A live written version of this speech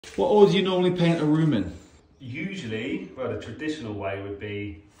What order do you normally paint a room in? Usually, well, the traditional way would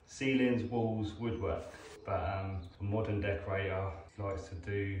be ceilings, walls, woodwork. But a modern decorator likes to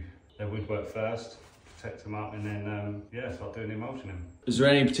do their woodwork first, protect them up, and then yeah, start doing the emulsioning. Is there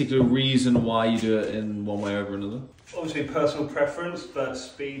any particular reason why you do it in one way over another? Obviously personal preference, but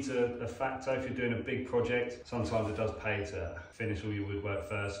speed's a factor. If you're doing a big project, sometimes it does pay to finish all your woodwork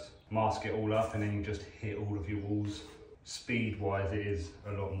first, mask it all up, and then you just hit all of your walls. Speed-wise, it is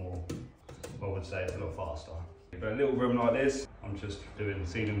a lot more, I would say it's a lot faster. But a little room like this, I'm just doing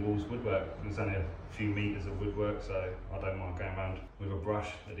ceiling, walls, woodwork. There's only a few meters of woodwork, so I don't mind going around with a brush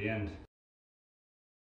at the end.